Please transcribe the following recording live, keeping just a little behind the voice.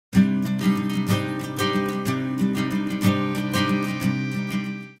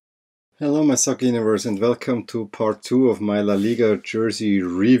Hello, my soccer universe, and welcome to part 2 of my La Liga jersey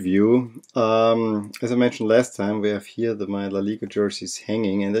review. As I mentioned last time, we have here my La Liga jerseys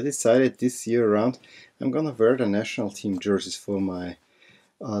hanging, and I decided this year around I'm gonna wear the national team jerseys for my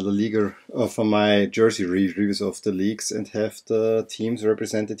La Liga, for my jersey reviews of the leagues, and have the teams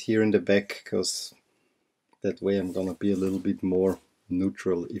represented here in the back, because that way I'm gonna be a little bit more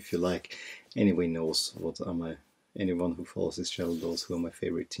neutral, if you like. Anyone knows what are my anyone who follows this channel knows who are my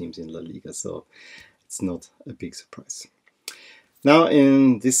favorite teams in La Liga, so it's not a big surprise. Now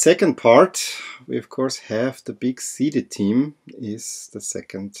in this second part, we of course have the big seeded team, is the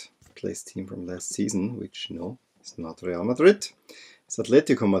second place team from last season, which no, it's not Real Madrid, it's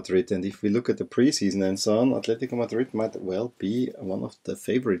Atletico Madrid. And if we look at the preseason and so on, Atletico Madrid might well be one of the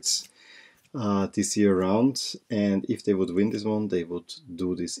favorites this year around, and if they would win this one, they would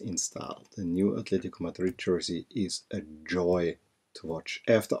do this in style. The new Atletico Madrid jersey is a joy to watch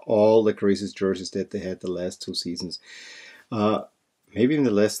after all the craziest jerseys that they had the last 2 seasons, maybe in the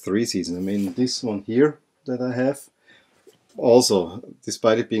last 3 seasons. I mean, this one here that I have, also,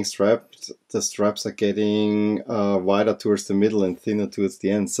 despite it being striped, the straps are getting wider towards the middle and thinner towards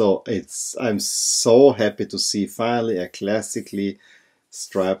the end. So I'm so happy to see finally a classically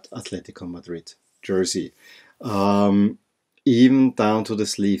striped Atletico Madrid jersey, even down to the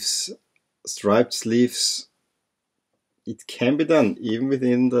sleeves, striped sleeves. It can be done even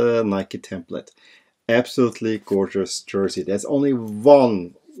within the Nike template. Absolutely gorgeous jersey. There's only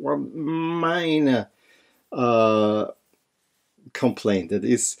one minor complaint, that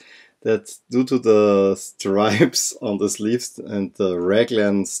is that due to the stripes on the sleeves and the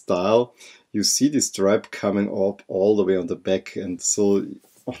raglan style, you see the stripe coming up all the way on the back, and so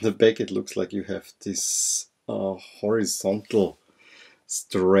on the back it looks like you have this horizontal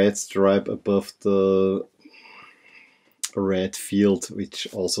red stripe above the red field, which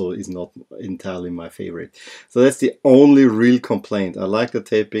also is not entirely my favorite. So that's the only real complaint. I like the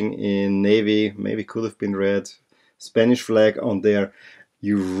taping in navy, maybe could have been red, Spanish flag on there.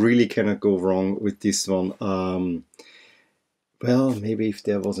 You really cannot go wrong with this one. Well, maybe if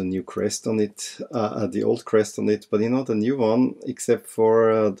there was a new crest on it, the old crest on it, but you know, the new one, except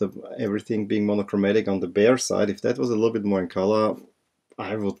for everything being monochromatic on the bare side, if that was a little bit more in color,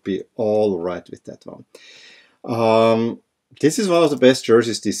 I would be all right with that one. This is one of the best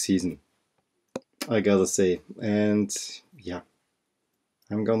jerseys this season, I gotta say. And yeah,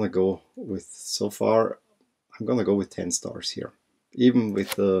 I'm gonna go with, so far, I'm gonna go with 10 stars here. Even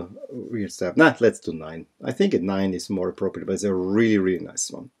with the weird stuff. Nah, let's do 9. I think at 9 is more appropriate, but it's a really, really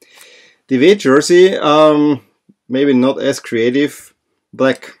nice one. The away jersey, maybe not as creative.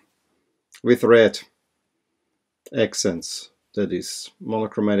 Black with red accents. That is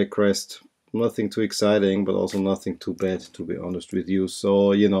monochromatic crest. Nothing too exciting, but also nothing too bad, to be honest with you.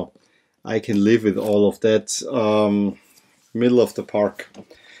 So, you know, I can live with all of that. Middle of the park.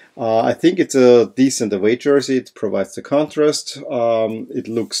 I think it's a decent away jersey. It provides the contrast. It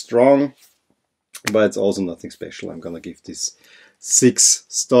looks strong, but it's also nothing special. I'm gonna give this 6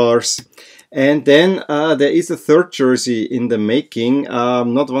 stars. And then there is a third jersey in the making,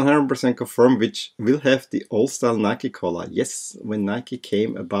 not 100% confirmed, which will have the old-style Nike collar. Yes, when Nike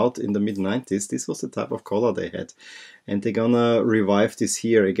came about in the mid-90s, this was the type of collar they had. And they're gonna revive this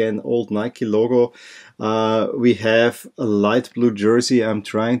here. Again, old Nike logo. We have a light blue jersey. I'm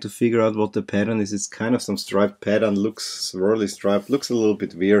trying to figure out what the pattern is. It's kind of some striped pattern, looks swirly striped, looks a little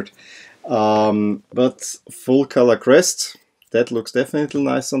bit weird. But full color crest. That looks definitely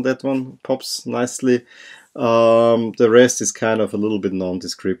nice on that one, pops nicely. The rest is kind of a little bit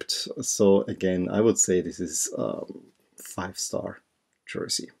nondescript. So again, I would say this is 5-star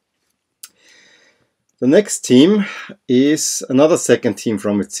jersey. The next team is another second team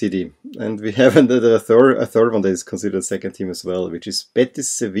from its city, and we have a third one that is considered a second team as well, which is Betis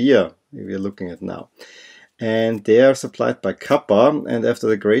Sevilla, we are looking at now. And they are supplied by Kappa, and after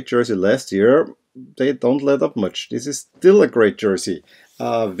the great jersey last year, they don't let up much. This is still a great jersey.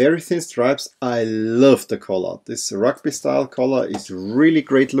 Very thin stripes. I love the collar. This rugby style collar is really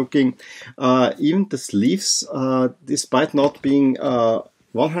great looking. Even the sleeves, despite not being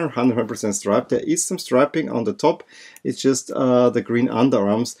 100% striped, there is some striping on the top. It's just the green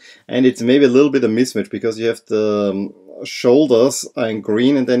underarms, and it's maybe a little bit of mismatch because you have the shoulders in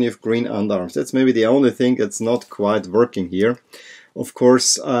green and then you have green underarms. That's maybe the only thing that's not quite working here. Of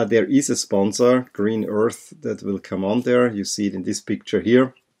course, there is a sponsor, Green Earth, that will come on there. You see it in this picture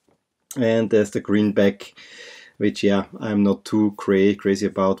here. And there's the green back, which, yeah, I'm not too crazy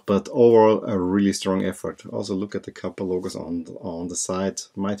about, but overall a really strong effort. Also look at the couple logos on the side.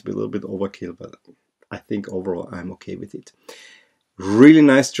 Might be a little bit overkill, but I think overall I'm okay with it. Really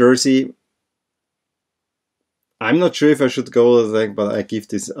nice jersey. I'm not sure if I should go with that, but I give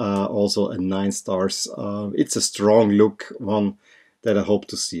this also a 9 stars. It's a strong look, one that I hope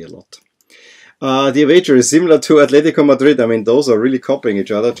to see a lot. The away jersey is similar to Atletico Madrid. I mean, those are really copying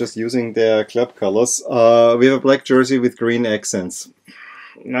each other, just using their club colors. We have a black jersey with green accents.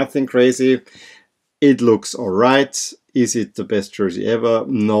 Nothing crazy. It looks alright. Is it the best jersey ever?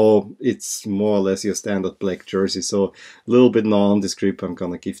 No, it's more or less your standard black jersey. So a little bit nondescript. I'm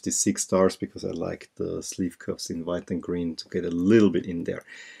gonna give this 6 stars because I like the sleeve cuffs in white and green to get a little bit in there.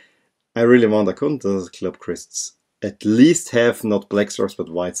 I really want, couldn't the club crests at least have not black stripes but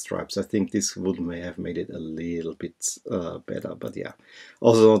white stripes? I think this would may have made it a little bit better. But yeah,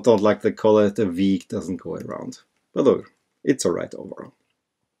 also don't like the color. The V doesn't go around. But look, it's alright overall.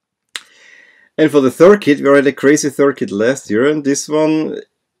 And for the third kit, we already had a crazy third kit last year, and this one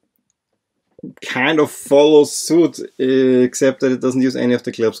kind of follows suit, except that it doesn't use any of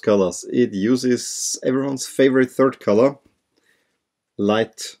the club's colors. It uses everyone's favorite third color,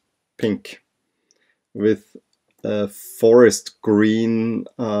 light pink, with a forest green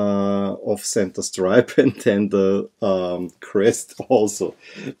off-center stripe, and then the crest also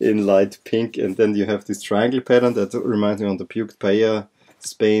in light pink. And then you have this triangle pattern that reminds me of the Puked Paella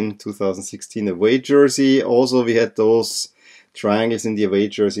Spain 2016 away jersey. Also, we had those triangles in the away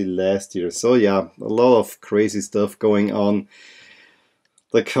jersey last year. So yeah, a lot of crazy stuff going on.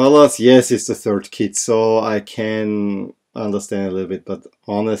 The colors, yes, it's the third kit, so I can understand a little bit, but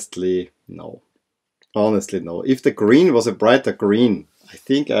honestly, no. Honestly, no. If the green was a brighter green, I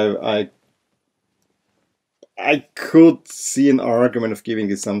think I could see an argument of giving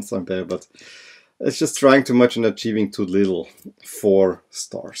this something better, but it's just trying too much and achieving too little. 4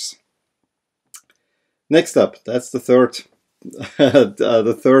 stars. Next up, that's the third,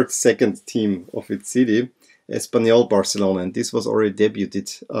 second team of its city, Espanyol Barcelona, and this was already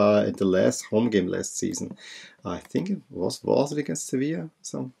debuted at the last home game last season. I think it was it against Sevilla?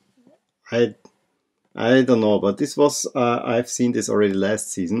 So I don't know, but this was I've seen this already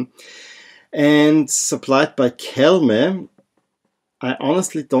last season, and supplied by Kelme. I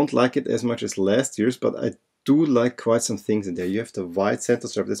honestly don't like it as much as last year's, but I do like quite some things in there. You have the white center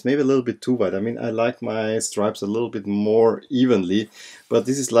stripe. That's maybe a little bit too white. I mean, I like my stripes a little bit more evenly, but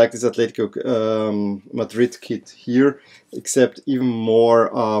this is like this Atletico Madrid kit here, except even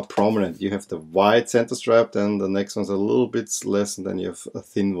more prominent. You have the white center stripe, then the next one's a little bit less, and then you have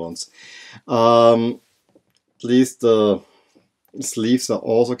thin ones. At least the sleeves are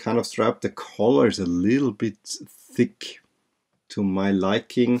also kind of striped. The collar is a little bit thick to my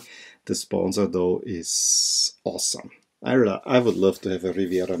liking. The sponsor though is awesome. I would love to have a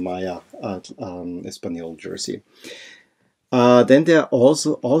Riviera Maya Espanyol jersey. Then there are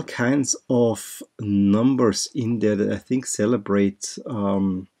also all kinds of numbers in there that I think celebrate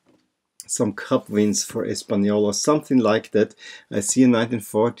some cup wins for Espanyol or something like that. I see a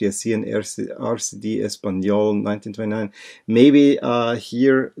 1940, I see an RCD Espanyol 1929. Maybe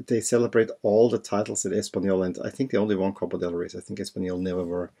here they celebrate all the titles at Espanyol, and I think they only won Copa del Rey. I think Espanyol never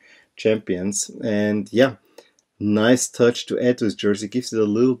were champions. And yeah, nice touch to add to his jersey, gives it a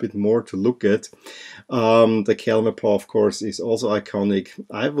little bit more to look at. The Kelme paw, of course, is also iconic.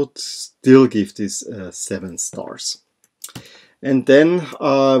 I would still give this 7 stars. And then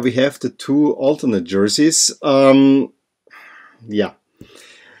we have the 2 alternate jerseys. Yeah,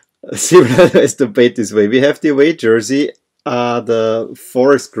 similar as the Betis way. We have the away jersey, the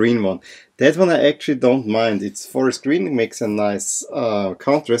forest green one. That one I actually don't mind. It's forest green, it makes a nice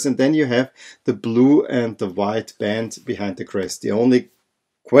contrast. And then you have the blue and the white band behind the crest. The only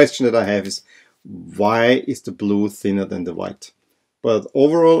question that I have is, why is the blue thinner than the white? But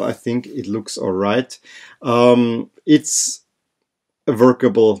overall, I think it looks alright. It's a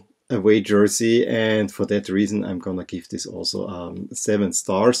workable away jersey, and for that reason I'm gonna give this also 7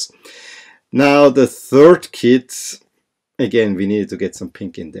 stars. Now the third kit, again, we needed to get some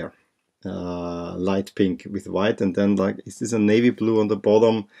pink in there, light pink with white, and then like, is this a navy blue on the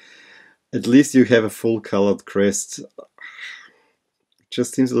bottom? At least you have a full colored crest. It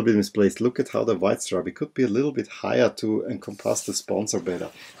just seems a little bit misplaced. Look at how the white stripe, it could be a little bit higher to encompass the sponsor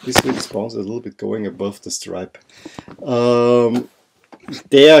better. This way the sponsor is a little bit going above the stripe.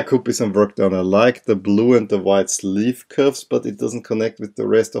 There could be some work done. I like the blue and the white sleeve cuffs, but it doesn't connect with the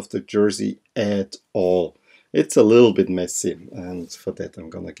rest of the jersey at all. It's a little bit messy, and for that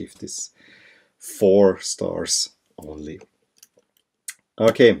I'm gonna give this 4 stars only.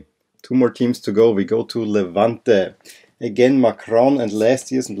 Okay, 2 more teams to go. We go to Levante. Again, Macron, and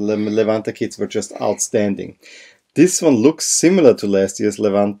last year's Levante kits were just outstanding. This one looks similar to last year's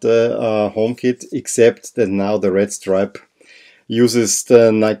Levante home kit, except that now the red stripe uses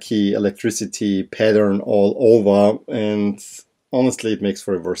the Nike electricity pattern all over, and honestly it makes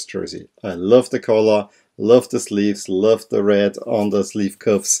for a worse jersey. I love the collar, love the sleeves, love the red on the sleeve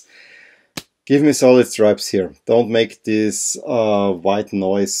cuffs. Give me solid stripes here. Don't make this white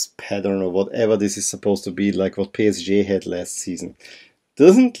noise pattern or whatever this is supposed to be, like what PSG had last season.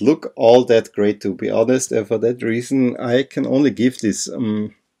 Doesn't look all that great, to be honest, and for that reason I can only give this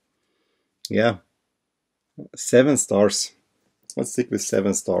 7 stars. Let's stick with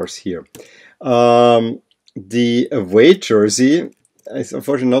 7 stars here. The away jersey is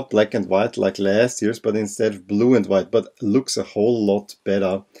unfortunately not black and white like last year's, but instead blue and white, but looks a whole lot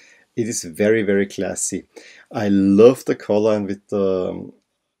better. It is very, very classy. I love the collar, and with the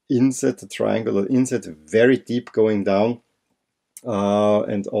inset, the triangular inset, very deep going down,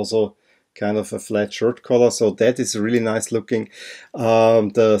 and also kind of a flat shirt collar, so that is really nice looking.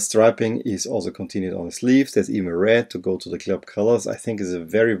 The striping is also continued on the sleeves. There's even red to go to the club colors. I think is a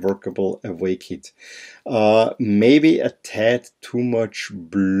very workable away kit. Maybe a tad too much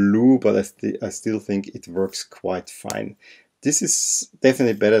blue, but I still think it works quite fine. This is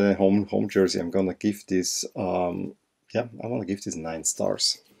definitely better than home jersey. I'm gonna give this I want to give this 9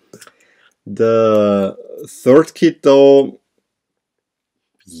 stars. The third kit though,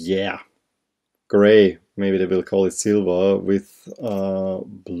 gray, maybe they will call it silver, with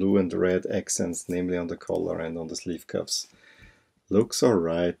blue and red accents, namely on the collar and on the sleeve cuffs. Looks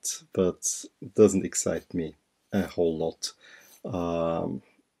alright, but doesn't excite me a whole lot.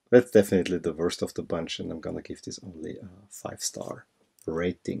 That's definitely the worst of the bunch, and I'm gonna give this only a 5-star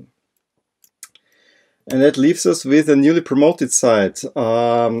rating. And that leaves us with a newly promoted side,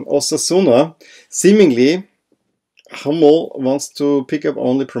 Osasuna. Seemingly Hummel wants to pick up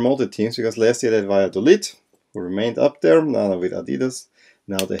only promoted teams, because last year they had Valladolid, who remained up there, now with Adidas.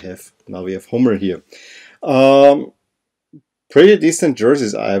 Now we have Hummel here. Pretty decent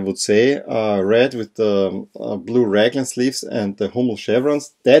jerseys, I would say. Red with the blue raglan sleeves and the Hummel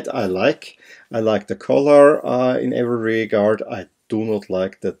chevrons. That I like. I like the color in every regard. I do not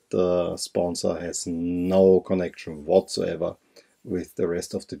like that the sponsor has no connection whatsoever with the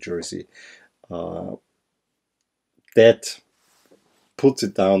rest of the jersey. That puts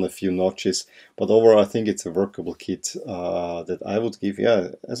it down a few notches, but overall I think it's a workable kit that I would give.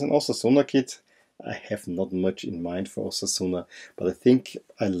 As an Osasuna kit, I have not much in mind for Osasuna, but I think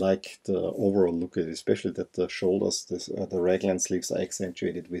I like the overall look of it, especially that the shoulders, the raglan sleeves are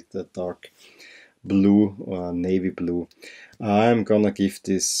accentuated with the dark blue, navy blue. I'm gonna give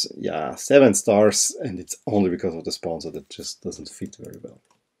this 7 stars, and it's only because of the sponsor that just doesn't fit very well.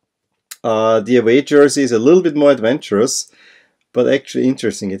 The away jersey is a little bit more adventurous, but actually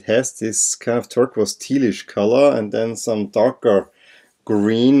interesting. It has this kind of turquoise tealish color and then some darker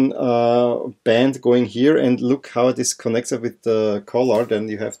green band going here, and look how this connects up with the collar. Then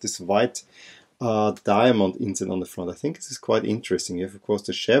you have this white diamond inset on the front. I think this is quite interesting. You have of course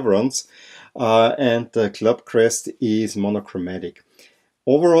the chevrons, and the club crest is monochromatic.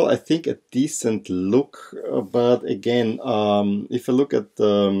 Overall I think a decent look, but again if I look at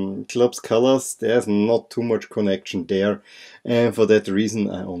the club's colors, there's not too much connection there, and for that reason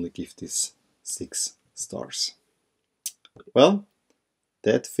I only give this 6 stars. Well,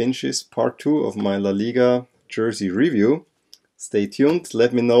 that finishes part 2 of my La Liga jersey review. Stay tuned,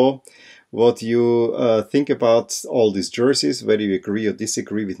 let me know what you think about all these jerseys, whether you agree or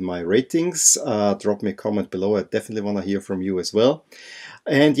disagree with my ratings. Drop me a comment below, I definitely want to hear from you as well.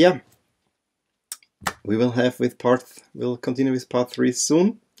 And yeah, we'll continue with part 3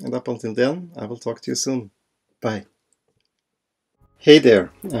 soon, and up until then I will talk to you soon. Bye. Hey there,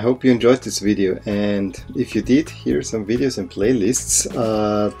 I hope you enjoyed this video, and if you did, here are some videos and playlists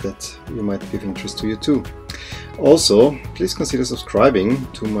that you might be of interest to you too. Also, please consider subscribing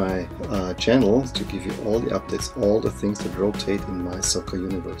to my channel to give you all the updates, all the things that rotate in my soccer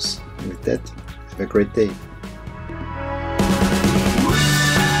universe. And with that, have a great day.